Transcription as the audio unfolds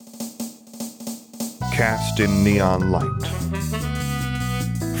Cast in Neon Light.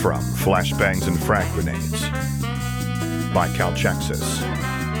 From Flashbangs and Frag Grenades by Calchexis.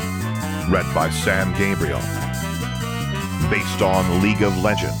 Read by Sam Gabriel. Based on League of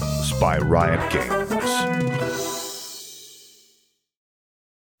Legends by Riot Games.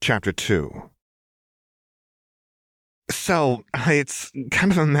 Chapter 2. So, it's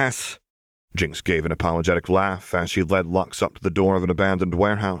kind of a mess. Jinx gave an apologetic laugh as she led Lux up to the door of an abandoned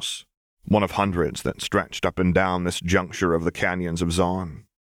warehouse, one of hundreds that stretched up and down this juncture of the canyons of Zaun.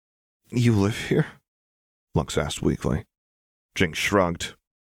 You live here? Lux asked weakly. Jinx shrugged.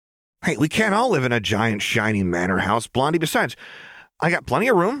 Hey, we can't all live in a giant, shiny manor house, Blondie. Besides, I got plenty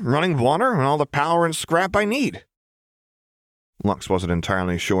of room, running water, and all the power and scrap I need. Lux wasn't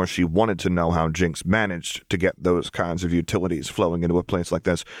entirely sure she wanted to know how Jinx managed to get those kinds of utilities flowing into a place like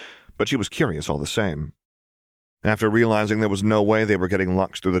this, but she was curious all the same. After realizing there was no way they were getting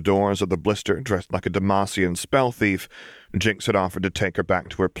Lux through the doors of the blister dressed like a Demacian spell thief, Jinx had offered to take her back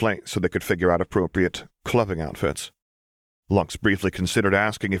to her place so they could figure out appropriate clubbing outfits. Lux briefly considered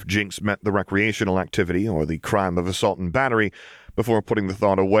asking if Jinx meant the recreational activity or the crime of assault and battery before putting the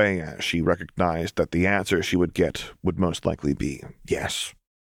thought away, as she recognized that the answer she would get would most likely be yes.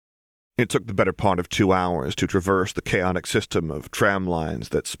 It took the better part of 2 hours to traverse the chaotic system of tram lines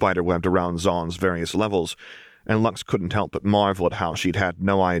that spiderwebbed around Zaun's various levels, and Lux couldn't help but marvel at how she'd had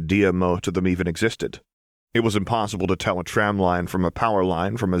no idea most of them even existed. It was impossible to tell a tram line from a power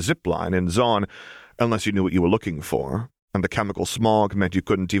line from a zip line in Zaun unless you knew what you were looking for, and the chemical smog meant you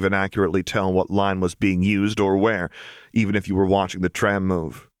couldn't even accurately tell what line was being used or where, even if you were watching the tram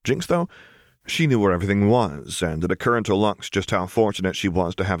move. Jinx, though, she knew where everything was, and it occurred to Lux just how fortunate she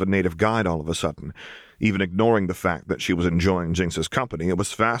was to have a native guide all of a sudden. Even ignoring the fact that she was enjoying Jinx's company, it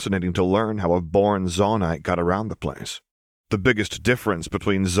was fascinating to learn how a born Zaunite got around the place. The biggest difference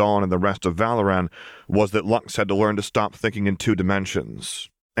between Zaun and the rest of Valoran was that Lux had to learn to stop thinking in 2 dimensions.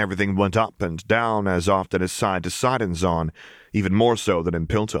 Everything went up and down as often as side to side in Zaun, even more so than in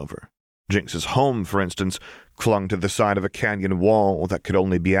Piltover. Jinx's home, for instance, clung to the side of a canyon wall that could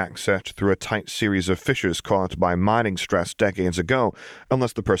only be accessed through a tight series of fissures caused by mining stress decades ago,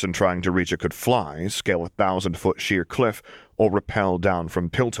 unless the person trying to reach it could fly, scale a 1,000-foot sheer cliff, or rappel down from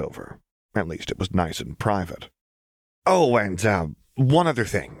Piltover. At least it was nice and private. Oh, and, one other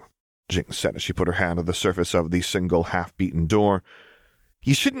thing, Jinx said as she put her hand on the surface of the single half-beaten door.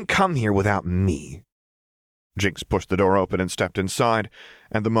 You shouldn't come here without me. Jinx pushed the door open and stepped inside,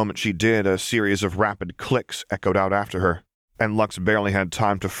 and the moment she did, a series of rapid clicks echoed out after her, and Lux barely had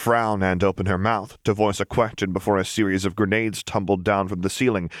time to frown and open her mouth to voice a question before a series of grenades tumbled down from the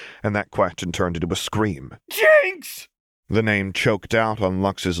ceiling, and that question turned into a scream. Jinx! The name choked out on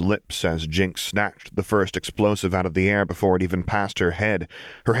Lux's lips as Jinx snatched the first explosive out of the air before it even passed her head.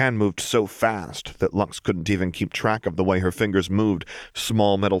 Her hand moved so fast that Lux couldn't even keep track of the way her fingers moved.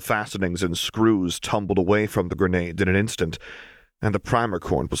 Small metal fastenings and screws tumbled away from the grenade in an instant, and the primer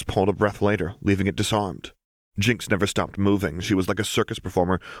cord was pulled a breath later, leaving it disarmed. Jinx never stopped moving. She was like a circus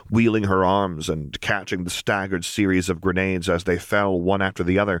performer, wheeling her arms and catching the staggered series of grenades as they fell one after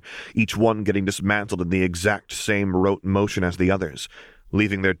the other, each one getting dismantled in the exact same rote motion as the others,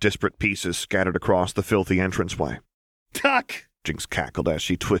 leaving their disparate pieces scattered across the filthy entranceway. Tuck! Jinx cackled as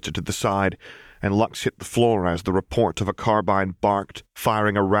she twisted to the side, and Lux hit the floor as the report of a carbine barked,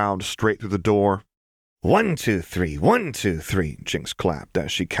 firing a round straight through the door. 1, 2, 3, 1, 2, 3, Jinx clapped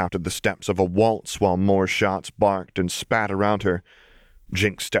as she counted the steps of a waltz while more shots barked and spat around her.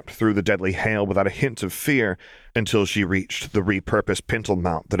 Jinx stepped through the deadly hail without a hint of fear until she reached the repurposed pintle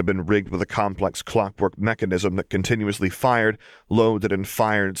mount that had been rigged with a complex clockwork mechanism that continuously fired, loaded and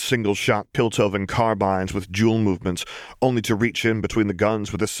fired single-shot Piltovan carbines with dual movements, only to reach in between the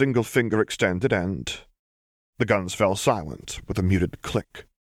guns with a single finger extended and... The guns fell silent with a muted click.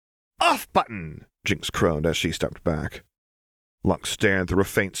 Off button! Jinx crowed as she stepped back. Lux stared through a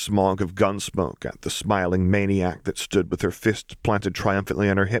faint smog of gun smoke at the smiling maniac that stood with her fists planted triumphantly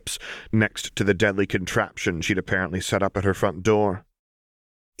on her hips next to the deadly contraption she'd apparently set up at her front door.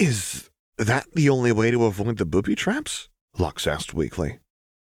 Is that the only way to avoid the booby traps? Lux asked weakly.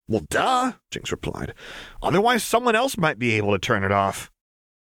 Well, duh, Jinx replied. Otherwise someone else might be able to turn it off.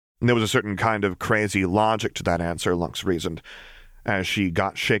 There was a certain kind of crazy logic to that answer, Lux reasoned, as she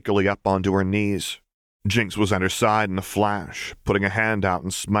got shakily up onto her knees. Jinx was at her side in a flash, putting a hand out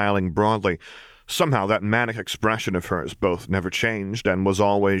and smiling broadly. Somehow that manic expression of hers both never changed and was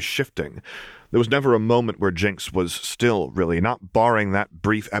always shifting. There was never a moment where Jinx was still, really, not barring that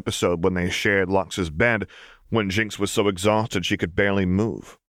brief episode when they shared Lux's bed, when Jinx was so exhausted she could barely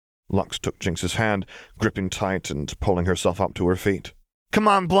move. Lux took Jinx's hand, gripping tight and pulling herself up to her feet. Come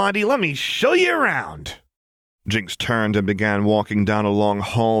on, Blondie, let me show you around. Jinx turned and began walking down a long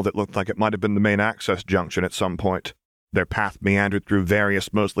hall that looked like it might have been the main access junction at some point. Their path meandered through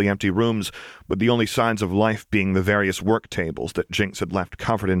various mostly empty rooms, with the only signs of life being the various work tables that Jinx had left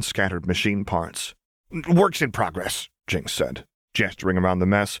covered in scattered machine parts. Work's in progress, Jinx said, gesturing around the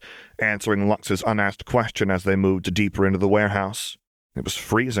mess, answering Lux's unasked question as they moved deeper into the warehouse. It was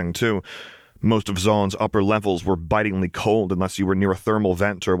freezing, too. Most of Zaun's upper levels were bitingly cold unless you were near a thermal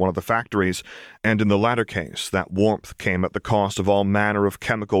vent or one of the factories, and in the latter case, that warmth came at the cost of all manner of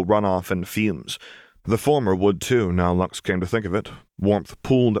chemical runoff and fumes. The former would too, now Lux came to think of it. Warmth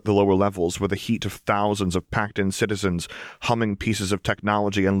pooled at the lower levels where the heat of thousands of packed-in citizens, humming pieces of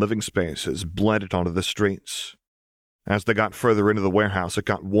technology and living spaces, bled it onto the streets. As they got further into the warehouse, it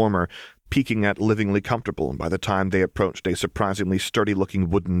got warmer, peaking at livingly comfortable by the time they approached a surprisingly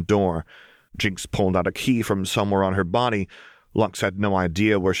sturdy-looking wooden door. Jinx pulled out a key from somewhere on her body. Lux had no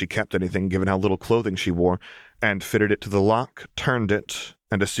idea where she kept anything given how little clothing she wore, and fitted it to the lock, turned it,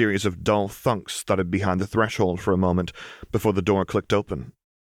 and a series of dull thunks thudded behind the threshold for a moment before the door clicked open.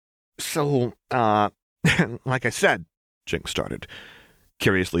 So, like I said, Jinx started,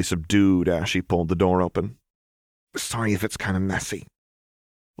 curiously subdued as she pulled the door open. Sorry if it's kind of messy.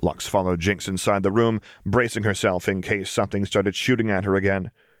 Lux followed Jinx inside the room, bracing herself in case something started shooting at her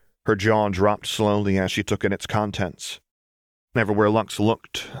again. Her jaw dropped slowly as she took in its contents. Everywhere Lux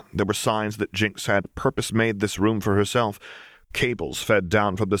looked, there were signs that Jinx had purpose-made this room for herself. Cables fed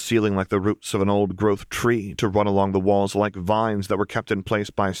down from the ceiling like the roots of an old-growth tree to run along the walls like vines that were kept in place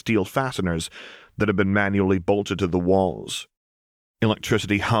by steel fasteners that had been manually bolted to the walls.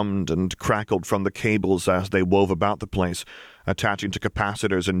 Electricity hummed and crackled from the cables as they wove about the place, attaching to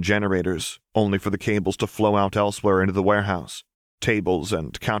capacitors and generators, only for the cables to flow out elsewhere into the warehouse. Tables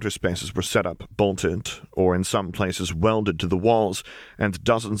and counter spaces were set up, bolted, or in some places welded to the walls, and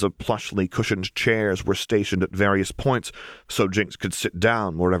dozens of plushly cushioned chairs were stationed at various points so Jinx could sit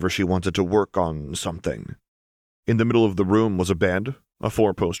down wherever she wanted to work on something. In the middle of the room was a bed, a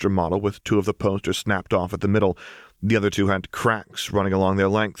 4-poster model with 2 of the posters snapped off at the middle. The other 2 had cracks running along their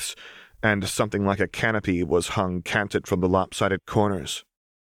lengths, and something like a canopy was hung canted from the lopsided corners.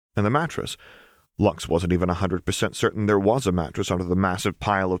 And the mattress. Lux wasn't even 100% certain there was a mattress under the massive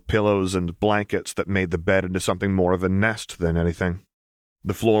pile of pillows and blankets that made the bed into something more of a nest than anything.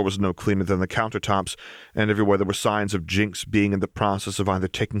 The floor was no cleaner than the countertops, and everywhere there were signs of Jinx being in the process of either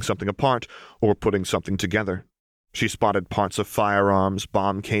taking something apart or putting something together. She spotted parts of firearms,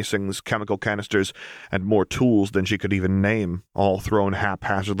 bomb casings, chemical canisters, and more tools than she could even name, all thrown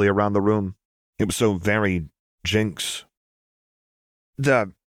haphazardly around the room. It was so very Jinx.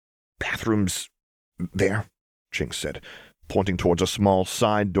 The bathroom's there, Jinx said, pointing towards a small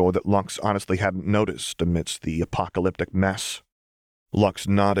side door that Lux honestly hadn't noticed amidst the apocalyptic mess. Lux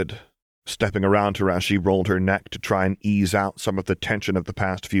nodded, stepping around her as she rolled her neck to try and ease out some of the tension of the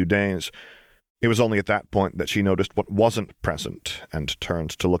past few days. It was only at that point that she noticed what wasn't present and turned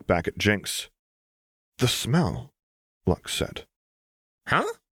to look back at Jinx. The smell, Lux said. Huh?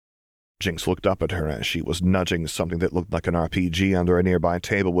 Jinx looked up at her as she was nudging something that looked like an RPG under a nearby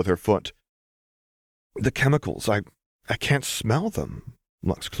table with her foot. The chemicals, I can't smell them,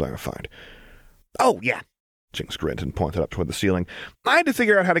 Lux clarified. Oh, yeah, Jinx grinned and pointed up toward the ceiling. I had to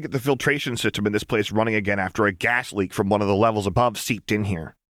figure out how to get the filtration system in this place running again after a gas leak from one of the levels above seeped in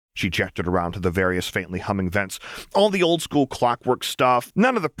here. She gestured around to the various faintly humming vents. All the old-school clockwork stuff,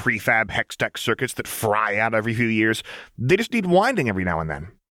 none of the prefab Hextech circuits that fry out every few years. They just need winding every now and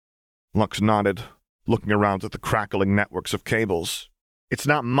then. Lux nodded, looking around at the crackling networks of cables. It's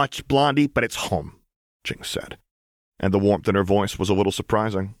not much, Blondie, but it's home, Jinx said, and the warmth in her voice was a little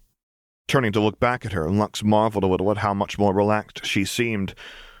surprising. Turning to look back at her, Lux marveled a little at how much more relaxed she seemed.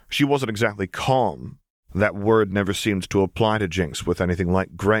 She wasn't exactly calm. That word never seemed to apply to Jinx with anything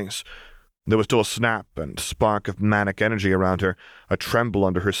like grace. There was still a snap and spark of manic energy around her, a tremble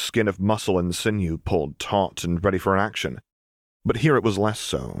under her skin of muscle and sinew pulled taut and ready for action. But here it was less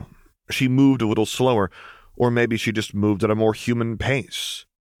so. She moved a little slower, or maybe she just moved at a more human pace.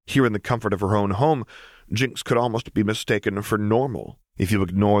 Here in the comfort of her own home, Jinx could almost be mistaken for normal, if you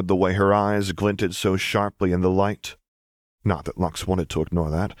ignored the way her eyes glinted so sharply in the light. Not that Lux wanted to ignore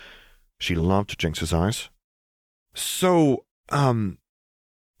that. She loved Jinx's eyes. So,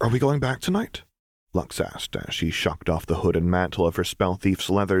 are we going back tonight? Lux asked as she shucked off the hood and mantle of her spell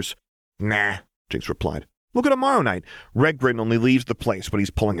thief's leathers. Nah, Jinx replied. We'll go tomorrow night. Regrin only leaves the place when he's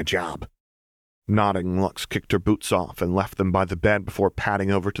pulling a job. Nodding, Lux kicked her boots off and left them by the bed before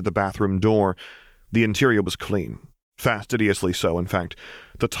padding over to the bathroom door. The interior was clean, Fastidiously so, in fact.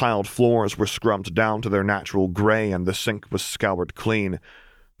 The tiled floors were scrubbed down to their natural gray, and the sink was scoured clean.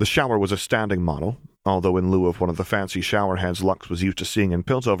 The shower was a standing model, although in lieu of one of the fancy shower heads Lux was used to seeing in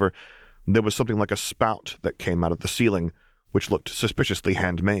Piltover, there was something like a spout that came out of the ceiling, which looked suspiciously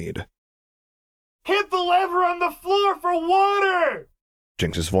handmade. "Hit the lever on the floor for water!"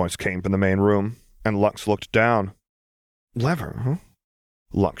 Jinx's voice came from the main room, and Lux looked down. Lever, huh?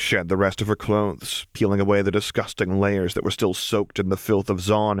 Lux shed the rest of her clothes, peeling away the disgusting layers that were still soaked in the filth of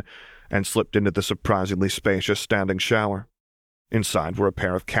Zaun, and slipped into the surprisingly spacious standing shower. Inside were a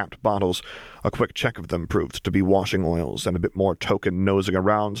pair of capped bottles. A quick check of them proved to be washing oils, and a bit more token nosing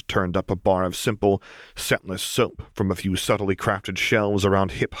around turned up a bar of simple, scentless soap from a few subtly crafted shelves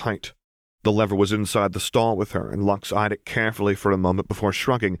around hip height. The lever was inside the stall with her, and Lux eyed it carefully for a moment before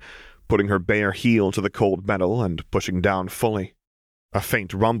shrugging, putting her bare heel to the cold metal and pushing down fully. A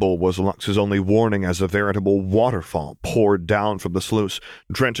faint rumble was Lux's only warning as a veritable waterfall poured down from the sluice,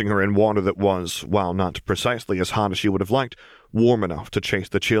 drenching her in water that was, while not precisely as hot as she would have liked, warm enough to chase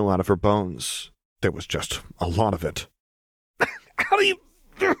the chill out of her bones. There was just a lot of it. "How do you—"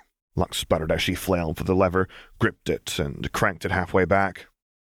 Lux sputtered as she flailed for the lever, gripped it, and cranked it halfway back.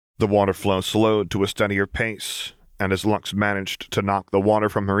 The water flow slowed to a steadier pace, and as Lux managed to knock the water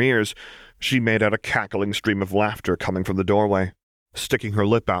from her ears, she made out a cackling stream of laughter coming from the doorway. Sticking her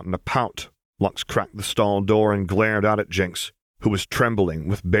lip out in a pout, Lux cracked the stall door and glared out at Jinx, who was trembling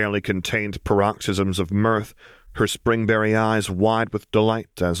with barely contained paroxysms of mirth, her springberry eyes wide with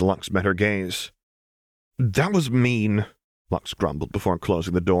delight as Lux met her gaze. "That was mean," Lux grumbled before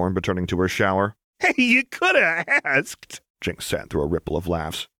closing the door and returning to her shower. "Hey, you could have asked," Jinx said through a ripple of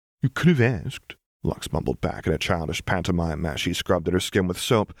laughs. "You could have asked," Lux mumbled back in a childish pantomime as she scrubbed at her skin with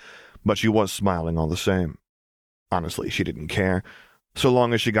soap, but she was smiling all the same. Honestly, she didn't care. So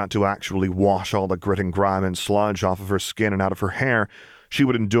long as she got to actually wash all the grit and grime and sludge off of her skin and out of her hair, she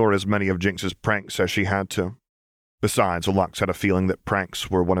would endure as many of Jinx's pranks as she had to. Besides, Lux had a feeling that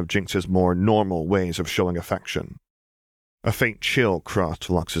pranks were one of Jinx's more normal ways of showing affection. A faint chill crossed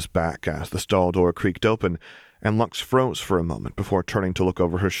Lux's back as the stall door creaked open, and Lux froze for a moment before turning to look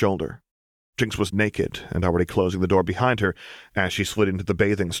over her shoulder. Jinx was naked and already closing the door behind her as she slid into the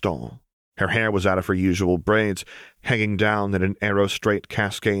bathing stall. Her hair was out of her usual braids, hanging down in an arrow-straight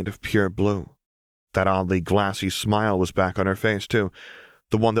cascade of pure blue. That oddly glassy smile was back on her face, too.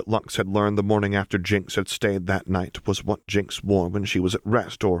 The one that Lux had learned the morning after Jinx had stayed that night was what Jinx wore when she was at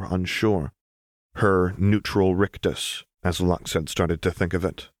rest or unsure. Her neutral rictus, as Lux had started to think of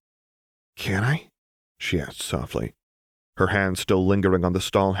it. "Can I?" she asked softly, her hand still lingering on the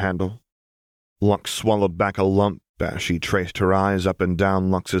stall handle. Lux swallowed back a lump as she traced her eyes up and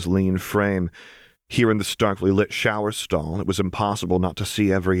down Lux's lean frame. Here in the starkly lit shower stall, it was impossible not to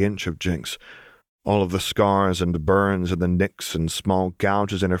see every inch of Jinx. All of the scars and burns and the nicks and small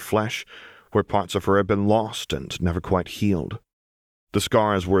gouges in her flesh where parts of her had been lost and never quite healed. The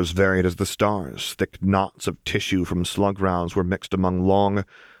scars were as varied as the stars. Thick knots of tissue from slug rounds were mixed among long,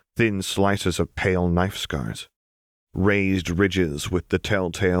 thin slices of pale knife scars. Raised ridges with the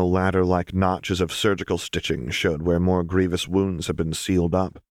telltale ladder-like notches of surgical stitching showed where more grievous wounds had been sealed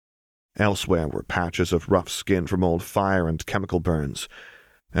up. Elsewhere were patches of rough skin from old fire and chemical burns,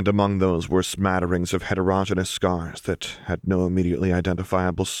 and among those were smatterings of heterogeneous scars that had no immediately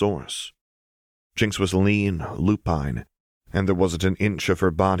identifiable source. Jinx was lean, lupine, and there wasn't an inch of her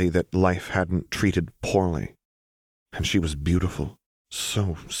body that life hadn't treated poorly. And she was beautiful.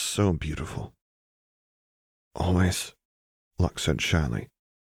 So, so beautiful. "Always," Lux said shyly,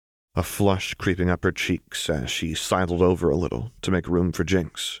 a flush creeping up her cheeks as she sidled over a little to make room for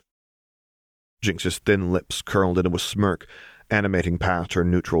Jinx. Jinx's thin lips curled into a smirk, animating past her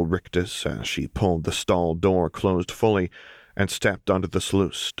neutral rictus as she pulled the stall door closed fully and stepped onto the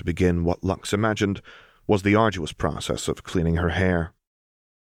sluice to begin what Lux imagined was the arduous process of cleaning her hair.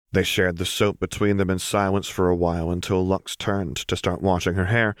 They shared the soap between them in silence for a while until Lux turned to start washing her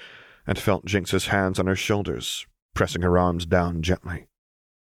hair and felt Jinx's hands on her shoulders, pressing her arms down gently.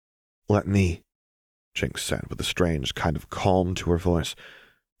 "Let me," Jinx said with a strange kind of calm to her voice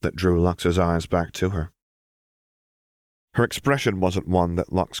that drew Lux's eyes back to her. Her expression wasn't one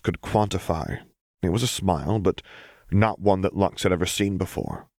that Lux could quantify. It was a smile, but not one that Lux had ever seen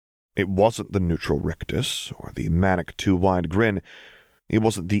before. It wasn't the neutral rictus or the manic too-wide grin. It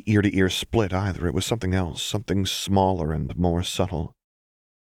wasn't the ear-to-ear split either. It was something else, something smaller and more subtle.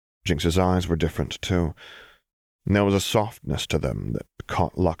 Jinx's eyes were different, too. There was a softness to them that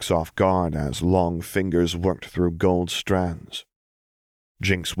caught Lux off guard as long fingers worked through gold strands.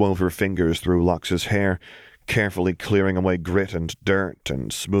 Jinx wove her fingers through Lux's hair, carefully clearing away grit and dirt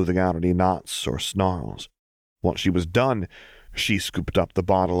and smoothing out any knots or snarls. Once she was done, she scooped up the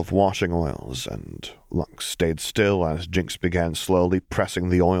bottle of washing oils, and Lux stayed still as Jinx began slowly pressing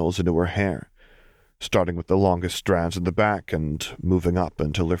the oils into her hair, starting with the longest strands in the back and moving up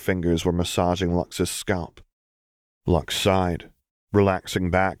until her fingers were massaging Lux's scalp. Lux sighed, relaxing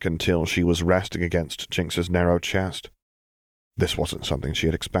back until she was resting against Jinx's narrow chest. This wasn't something she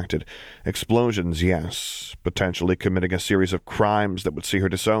had expected. Explosions, yes. Potentially committing a series of crimes that would see her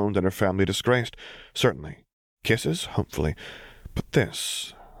disowned and her family disgraced. Certainly. Kisses? Hopefully. But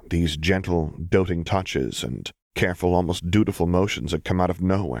these gentle, doting touches and careful, almost dutiful motions had come out of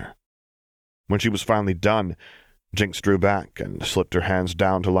nowhere. When she was finally done, Jinx drew back and slipped her hands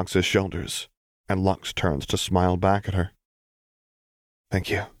down to Lux's shoulders, and Lux turned to smile back at her. "Thank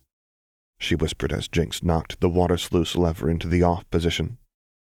you," she whispered as Jinx knocked the water sluice lever into the off position.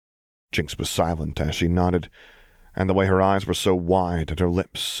 Jinx was silent as she nodded, and the way her eyes were so wide and her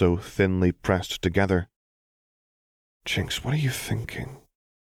lips so thinly pressed together. "Jinx, what are you thinking?"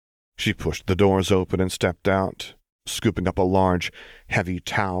 She pushed the doors open and stepped out, scooping up a large, heavy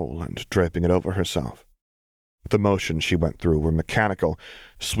towel and draping it over herself. The motions she went through were mechanical,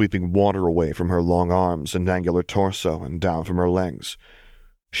 sweeping water away from her long arms and angular torso and down from her legs.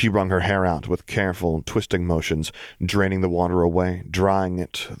 She wrung her hair out with careful, twisting motions, draining the water away, drying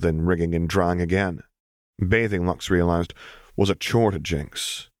it, then wringing and drying again. Bathing, Lux realized, was a chore to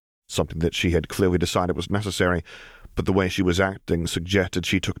Jinx, something that she had clearly decided was necessary, but the way she was acting suggested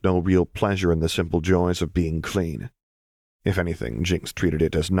she took no real pleasure in the simple joys of being clean. If anything, Jinx treated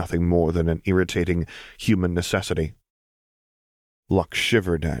it as nothing more than an irritating human necessity. Lux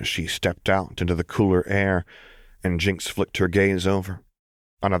shivered as she stepped out into the cooler air, and Jinx flicked her gaze over.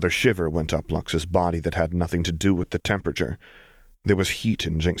 Another shiver went up Lux's body that had nothing to do with the temperature. There was heat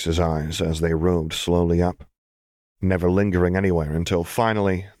in Jinx's eyes as they roved slowly up, never lingering anywhere until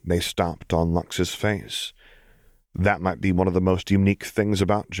finally they stopped on Lux's face. That might be one of the most unique things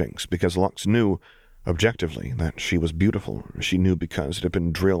about Jinx, because Lux knew, objectively, that she was beautiful. She knew because it had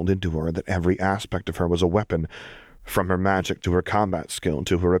been drilled into her that every aspect of her was a weapon, from her magic to her combat skill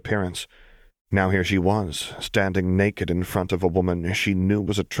to her appearance. Now here she was, standing naked in front of a woman she knew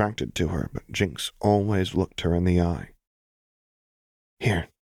was attracted to her, but Jinx always looked her in the eye. "Here,"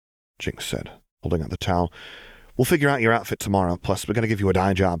 Jinx said, holding out the towel. "We'll figure out your outfit tomorrow, plus we're going to give you a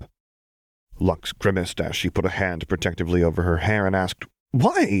dye job." Lux grimaced as she put a hand protectively over her hair and asked,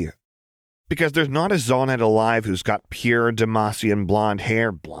 "Why?" "Because there's not a Zonet alive who's got pure Demacian blonde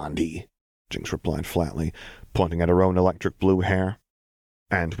hair, Blondie," Jinx replied flatly, pointing at her own electric blue hair.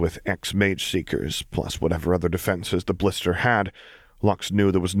 And with ex-mage seekers, plus whatever other defenses the blister had, Lux knew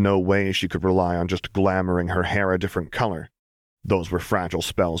there was no way she could rely on just glamouring her hair a different color. Those were fragile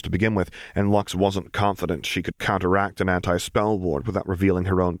spells to begin with, and Lux wasn't confident she could counteract an anti-spell ward without revealing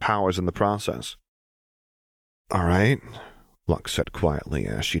her own powers in the process. "All right," Lux said quietly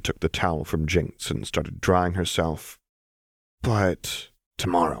as she took the towel from Jinx and started drying herself. "But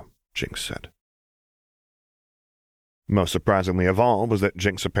tomorrow," Jinx said. Most surprisingly of all was that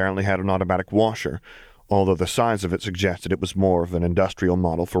Jinx apparently had an automatic washer, although the size of it suggested it was more of an industrial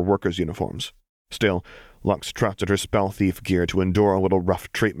model for workers' uniforms. Still, Lux trusted her spell thief gear to endure a little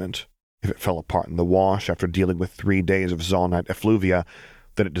rough treatment. If it fell apart in the wash after dealing with 3 days of Zonet effluvia,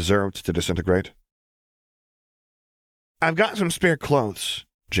 then it deserved to disintegrate. "I've got some spare clothes,"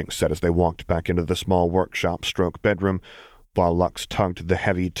 Jinx said as they walked back into the small workshop/bedroom, while Lux tugged the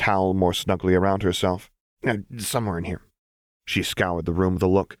heavy towel more snugly around herself. "Somewhere in here." She scoured the room with a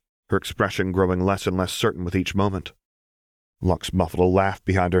look, her expression growing less and less certain with each moment. Lux muffled a laugh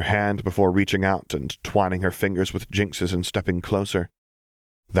behind her hand before reaching out and twining her fingers with Jinx's and stepping closer.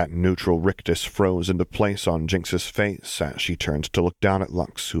 That neutral rictus froze into place on Jinx's face as she turned to look down at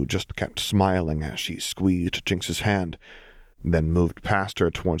Lux, who just kept smiling as she squeezed Jinx's hand, then moved past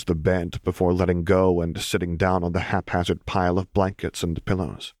her towards the bed before letting go and sitting down on the haphazard pile of blankets and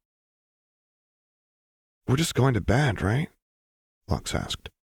pillows. "We're just going to bed, right?" Lux asked.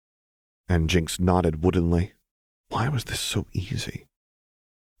 And Jinx nodded woodenly. Why was this so easy?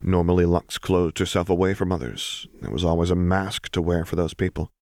 Normally Lux closed herself away from others. There was always a mask to wear for those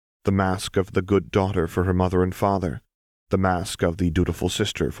people. The mask of the good daughter for her mother and father. The mask of the dutiful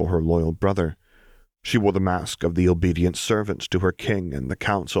sister for her loyal brother. She wore the mask of the obedient servant to her king and the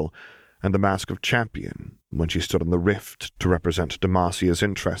council, and the mask of champion when she stood on the rift to represent Demacia's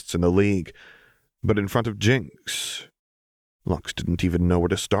interests in the League. But in front of Jinx, Lux didn't even know where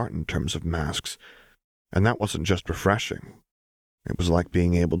to start in terms of masks, and that wasn't just refreshing. It was like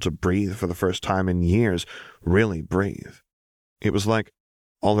being able to breathe for the first time in years, really breathe. It was like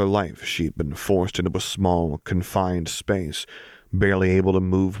all her life she'd been forced into a small, confined space, barely able to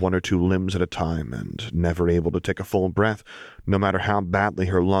move one or two limbs at a time and never able to take a full breath, no matter how badly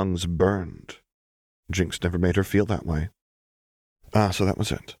her lungs burned. Jinx never made her feel that way. So that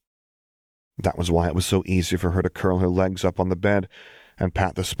was it. That was why it was so easy for her to curl her legs up on the bed and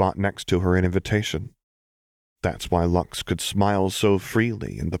pat the spot next to her in invitation. That's why Lux could smile so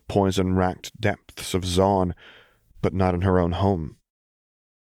freely in the poison-racked depths of Zaun, but not in her own home.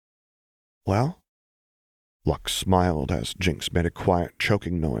 Well? Lux smiled as Jinx made a quiet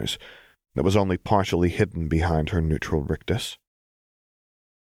choking noise that was only partially hidden behind her neutral rictus.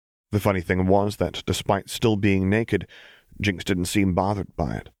 The funny thing was that, despite still being naked, Jinx didn't seem bothered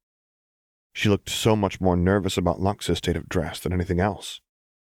by it. She looked so much more nervous about Lux's state of dress than anything else.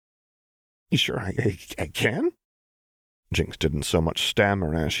 "You sure I can?" Jinx didn't so much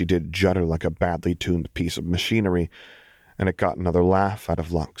stammer as she did judder like a badly tuned piece of machinery, and it got another laugh out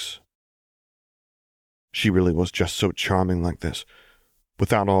of Lux. She really was just so charming like this,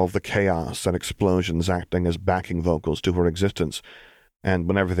 without all of the chaos and explosions acting as backing vocals to her existence, and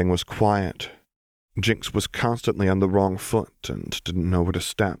when everything was quiet, Jinx was constantly on the wrong foot and didn't know where to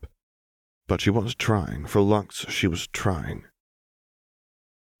step. But she was trying. For Lux, she was trying.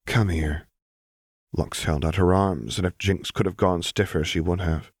 "Come here." Lux held out her arms, and if Jinx could have gone stiffer, she would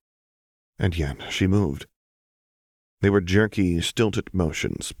have. And yet, she moved. They were jerky, stilted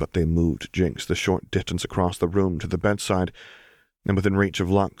motions, but they moved Jinx the short distance across the room to the bedside, and within reach of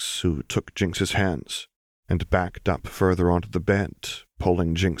Lux, who took Jinx's hands and backed up further onto the bed,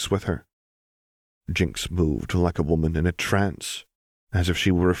 pulling Jinx with her. Jinx moved like a woman in a trance, as if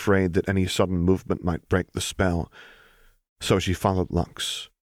she were afraid that any sudden movement might break the spell. So she followed Lux,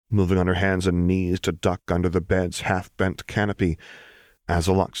 moving on her hands and knees to duck under the bed's half-bent canopy, as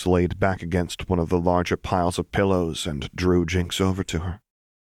Lux laid back against one of the larger piles of pillows and drew Jinx over to her.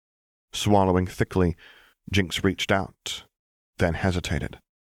 Swallowing thickly, Jinx reached out, then hesitated.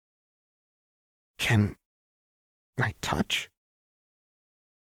 "Can I touch?"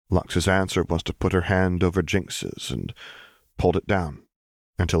 Lux's answer was to put her hand over Jinx's and pulled it down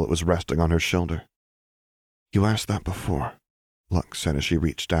until it was resting on her shoulder. "You asked that before," Lux said as she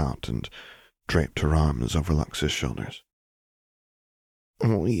reached out and draped her arms over Lux's shoulders.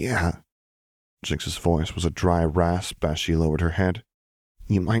 "Oh, yeah." Jinx's voice was a dry rasp as she lowered her head.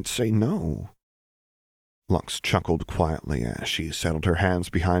 "You might say no." Lux chuckled quietly as she settled her hands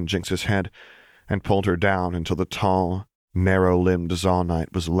behind Jinx's head and pulled her down until the tall, narrow-limbed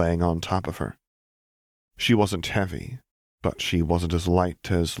Zaunite was laying on top of her. She wasn't heavy, but she wasn't as light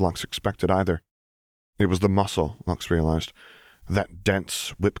as Lux expected either. It was the muscle, Lux realized. That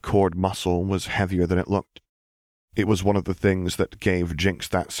dense, whipcord muscle was heavier than it looked. It was one of the things that gave Jinx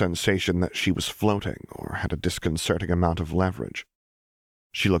that sensation that she was floating or had a disconcerting amount of leverage.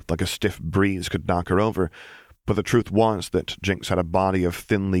 She looked like a stiff breeze could knock her over, but the truth was that Jinx had a body of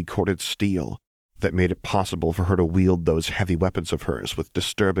thinly corded steel that made it possible for her to wield those heavy weapons of hers with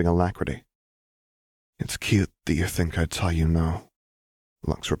disturbing alacrity. "It's cute that you think I'd tell you no,"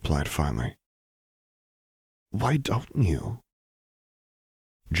 Lux replied finally. "Why don't you?"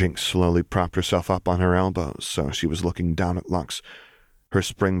 Jinx slowly propped herself up on her elbows so she was looking down at Lux, her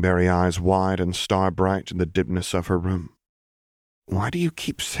springberry eyes wide and star-bright in the dimness of her room. "Why do you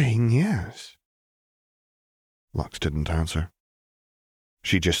keep saying yes?" Lux didn't answer.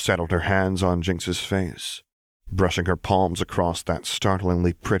 She just settled her hands on Jinx's face, brushing her palms across that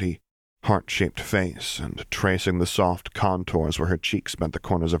startlingly pretty, heart-shaped face and tracing the soft contours where her cheeks met the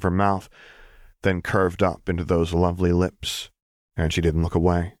corners of her mouth, then curved up into those lovely lips, and she didn't look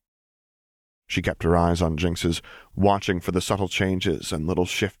away. She kept her eyes on Jinx's, watching for the subtle changes and little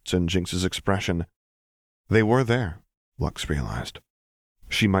shifts in Jinx's expression. They were there, Lux realized.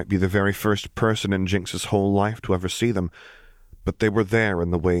 She might be the very first person in Jinx's whole life to ever see them, but they were there in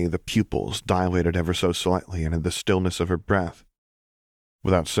the way the pupils dilated ever so slightly and in the stillness of her breath.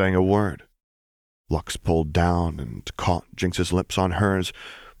 Without saying a word, Lux pulled down and caught Jinx's lips on hers,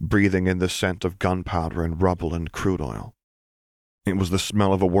 breathing in the scent of gunpowder and rubble and crude oil. It was the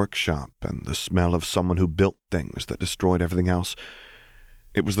smell of a workshop and the smell of someone who built things that destroyed everything else.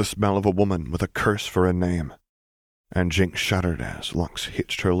 It was the smell of a woman with a curse for a name. And Jinx shuddered as Lux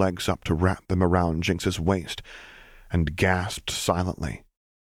hitched her legs up to wrap them around Jinx's waist and gasped silently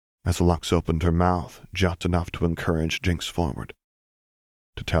as Lux opened her mouth just enough to encourage Jinx forward,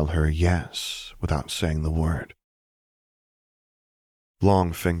 to tell her yes without saying the word.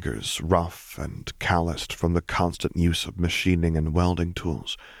 Long fingers, rough and calloused from the constant use of machining and welding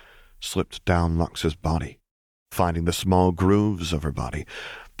tools, slipped down Lux's body, finding the small grooves of her body,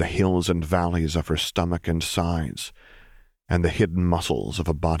 the hills and valleys of her stomach and sides, and the hidden muscles of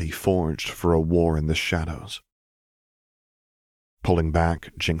a body forged for a war in the shadows. Pulling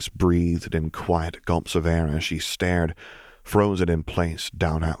back, Jinx breathed in quiet gulps of air as she stared, frozen in place,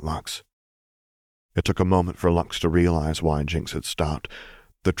 down at Lux. It took a moment for Lux to realize why Jinx had stopped.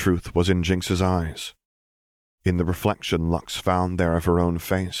 The truth was in Jinx's eyes. In the reflection Lux found there of her own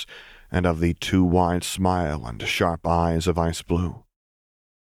face, and of the too wide smile and sharp eyes of ice blue.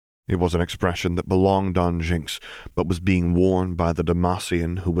 It was an expression that belonged on Jinx, but was being worn by the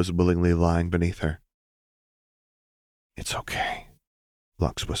Demacian who was willingly lying beneath her. "It's okay,"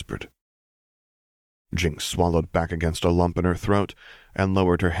 Lux whispered. Jinx swallowed back against a lump in her throat and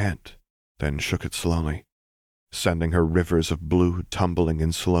lowered her head, then shook it slowly, sending her rivers of blue tumbling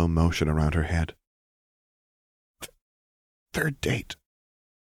in slow motion around her head. "Third date."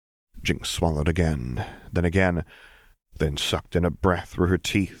 Jinx swallowed again, then sucked in a breath through her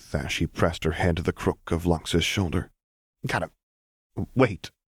teeth as she pressed her head to the crook of Lux's shoulder. "Gotta wait."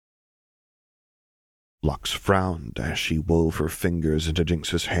 Lux frowned as she wove her fingers into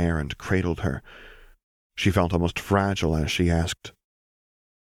Jinx's hair and cradled her. She felt almost fragile as she asked,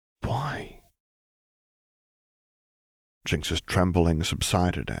 "Why?" Jinx's trembling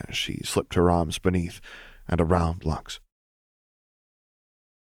subsided as she slipped her arms beneath and around Lux.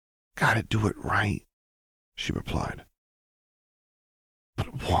 "Gotta do it right," she replied.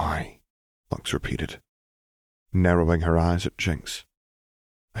 "But why?" Lux repeated, narrowing her eyes at Jinx.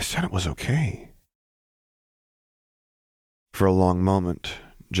 "I said it was okay." For a long moment,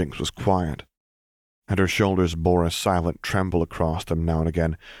 Jinx was quiet, and her shoulders bore a silent tremble across them now and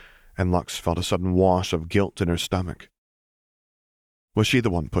again, and Lux felt a sudden wash of guilt in her stomach. Was she the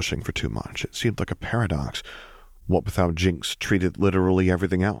one pushing for too much? It seemed like a paradox. What with how Jinx treated literally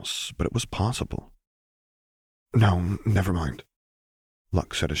everything else, but it was possible. "No, never mind,"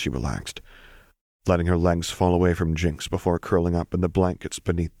 Lux said as she relaxed, letting her legs fall away from Jinx before curling up in the blankets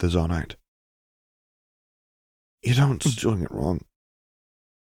beneath the Zonite. "You don't doing it wrong."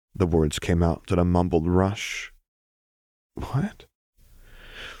 The words came out in a mumbled rush. "What?"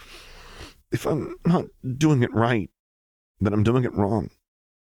 "If I'm not doing it right, then I'm doing it wrong,"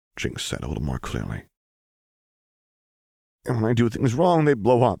 Jinx said a little more clearly. "And when I do things wrong, they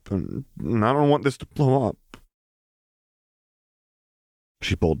blow up, and I don't want this to blow up."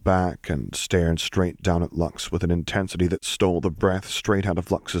 She pulled back and stared straight down at Lux with an intensity that stole the breath straight out of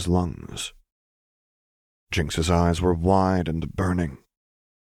Lux's lungs. Jinx's eyes were wide and burning,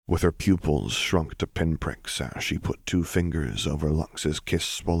 with her pupils shrunk to pinpricks as she put 2 fingers over Lux's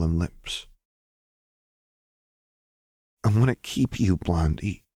kiss-swollen lips. "I want to keep you,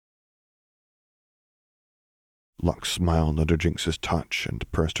 Blondie." Lux smiled under Jinx's touch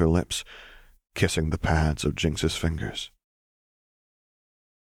and pursed her lips, kissing the pads of Jinx's fingers.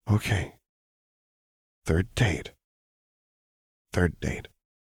 "Okay. Third date." "Third date,"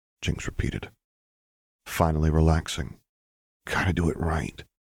 Jinx repeated, finally relaxing. "Gotta do it right."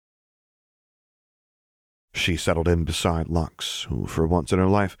 She settled in beside Lux, who for once in her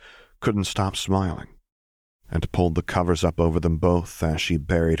life couldn't stop smiling, and pulled the covers up over them both as she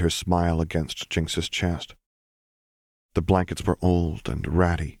buried her smile against Jinx's chest. The blankets were old and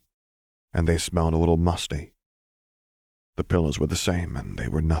ratty, and they smelled a little musty. The pillows were the same, and they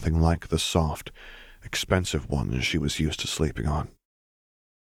were nothing like the soft, expensive ones she was used to sleeping on.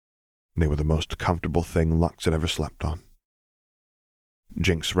 They were the most comfortable thing Lux had ever slept on.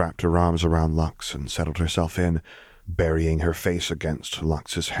 Jinx wrapped her arms around Lux and settled herself in, burying her face against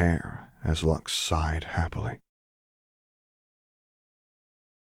Lux's hair as Lux sighed happily.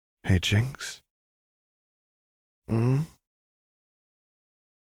 "Hey, Jinx." "Hmm?"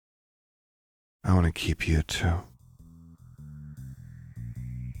 "I want to keep you, too."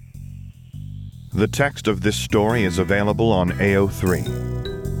 The text of this story is available on AO3.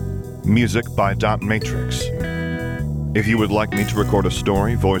 Music by Dot Matrix. If you would like me to record a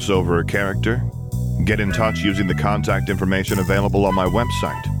story, voice over a character, get in touch using the contact information available on my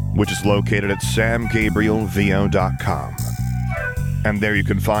website, which is located at samgabrielvo.com. And there you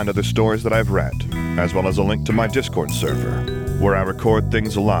can find other stories that I've read, as well as a link to my Discord server, where I record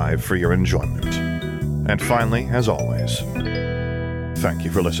things live for your enjoyment. And finally, as always, thank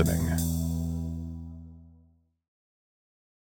you for listening.